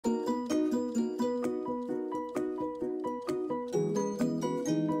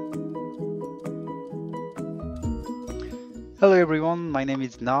Hello everyone, my name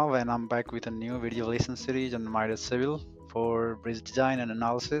is Nav and I'm back with a new video lesson series on Midas Civil for bridge design and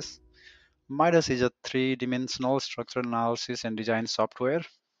analysis. Midas is a three-dimensional structural analysis and design software.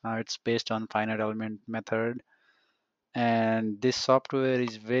 It's based on finite element method, and this software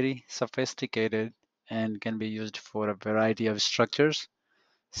is very sophisticated and can be used for a variety of structures,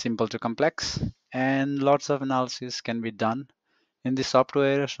 simple to complex, and lots of analysis can be done in this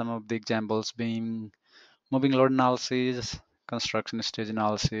software. Some of the examples being moving load analysis, construction stage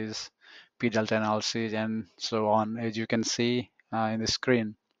analysis, P delta analysis, and so on, as you can see in the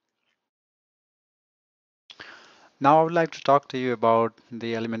screen. Now I would like to talk to you about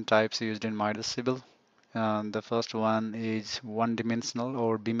the element types used in Midas Civil. The first one is one-dimensional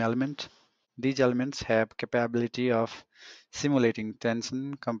or beam element. These elements have capability of simulating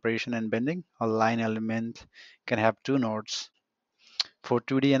tension, compression, and bending. A line element can have two nodes. For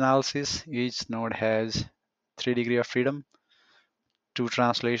 2D analysis, each node has 3 degrees of freedom, 2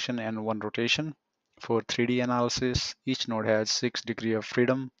 translation, and 1 rotation. For 3D analysis, each node has 6 degrees of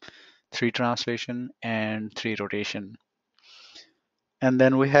freedom, 3 translation, and 3 rotation. And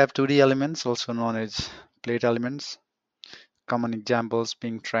then we have 2D elements, also known as plate elements. Common examples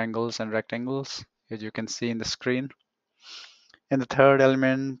being triangles and rectangles, as you can see in the screen. And the third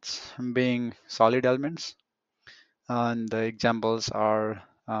element being solid elements. And the examples are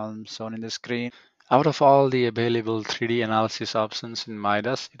shown in the screen. Out of all the available 3D analysis options in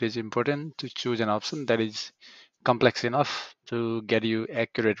Midas, it is important to choose an option that is complex enough to get you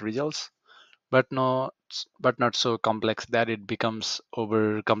accurate results, but not so complex that it becomes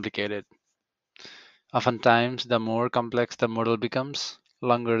over complicated. Oftentimes, the more complex the model becomes,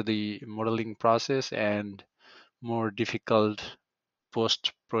 longer the modeling process and more difficult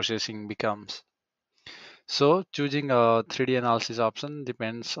post-processing becomes. So choosing a 3D analysis option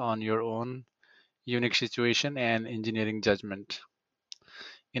depends on your own unique situation and engineering judgment.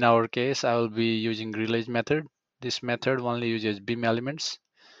 In our case, I will be using Grillage method. This method only uses beam elements,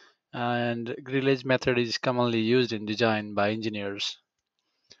 and Grillage method is commonly used in design by engineers.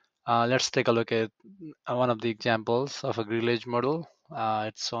 Let's take a look at one of the examples of a grillage model.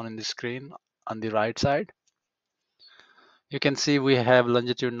 It's shown in the screen on the right side. You can see we have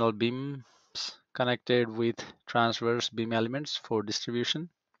longitudinal beams connected with transverse beam elements for distribution.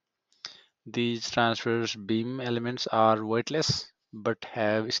 These transverse beam elements are weightless but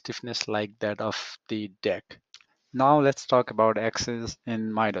have stiffness like that of the deck. Now let's talk about axes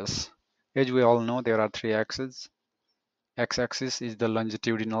in Midas. As we all know, there are three axes. X-axis is the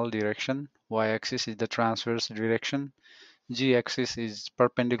longitudinal direction, Y-axis is the transverse direction, Z-axis is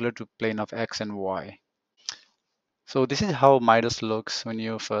perpendicular to plane of X and Y. So this is how Midas looks when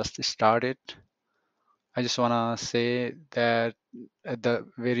you first start it. I just want to say that at the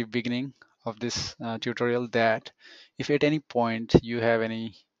very beginning of this tutorial that if at any point you have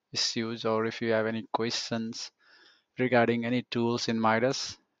any issues or if you have any questions regarding any tools in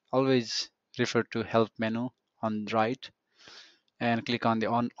Midas, always refer to help menu on the right and click on the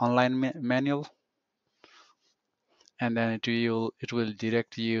online manual, and then it will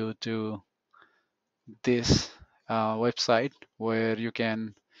direct you to this website where you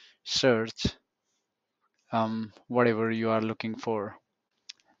can search whatever you are looking for.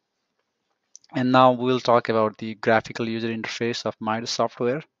 And now we'll talk about the graphical user interface of Midas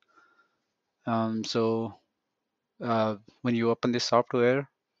software. So when you open this software,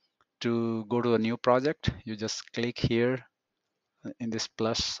 to go to a new project, you just click here in this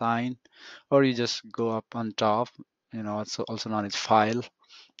plus sign, or you just go up on top, it's also known as file,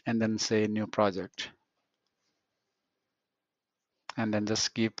 and then say new project, and then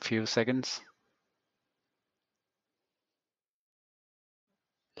just give few seconds.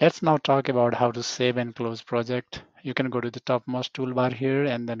 Let's now talk about how to save and close project. You can go to the topmost toolbar here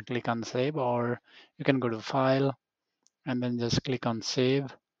and then click on save, or you can go to file and then just click on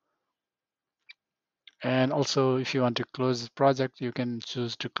save. And also if you want to close the project, you can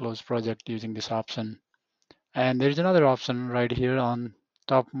choose to close project using this option. And there's another option right here on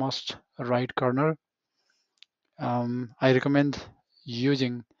topmost right corner. I recommend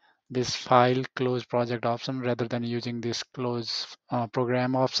using this file close project option rather than using this close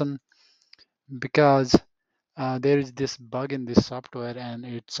program option, because there is this bug in this software and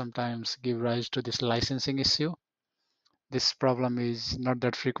it sometimes give rise to this licensing issue. This problem is not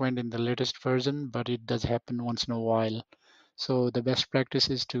that frequent in the latest version, but it does happen once in a while. So the best practice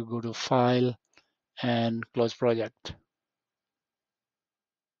is to go to file and close project.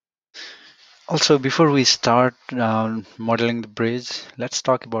 Also, before we start modeling the bridge, let's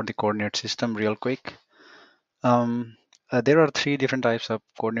talk about the coordinate system real quick. There are three different types of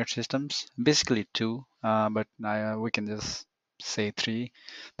coordinate systems, basically two, but we can just say three.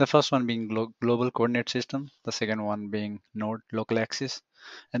 The first one being global coordinate system, the second one being node local axis,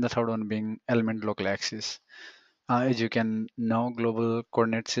 and the third one being element local axis. As you can know, global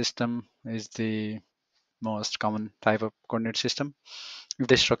coordinate system is the most common type of coordinate system. If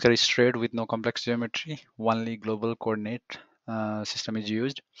the structure is straight with no complex geometry, only global coordinate system is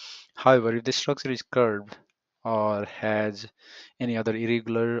used. However, if the structure is curved or has any other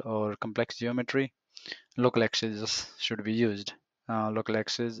irregular or complex geometry, local axes should be used. Local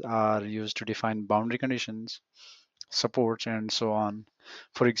axes are used to define boundary conditions, supports, and so on.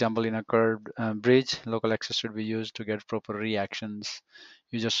 For example, in a curved bridge, local axis should be used to get proper reactions.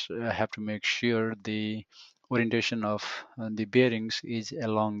 You just have to make sure the orientation of the bearings is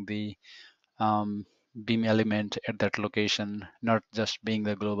along the beam element at that location, not just being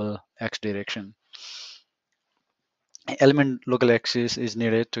the global x direction. Element local axis is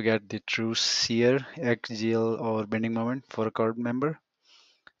needed to get the true shear, axial, or bending moment for a curved member.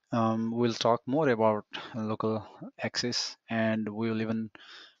 We'll talk more about local axis, and we'll even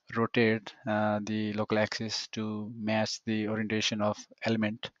rotate the local axis to match the orientation of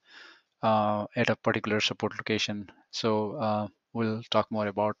element at a particular support location. So we'll talk more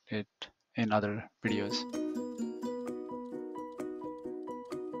about it in other videos.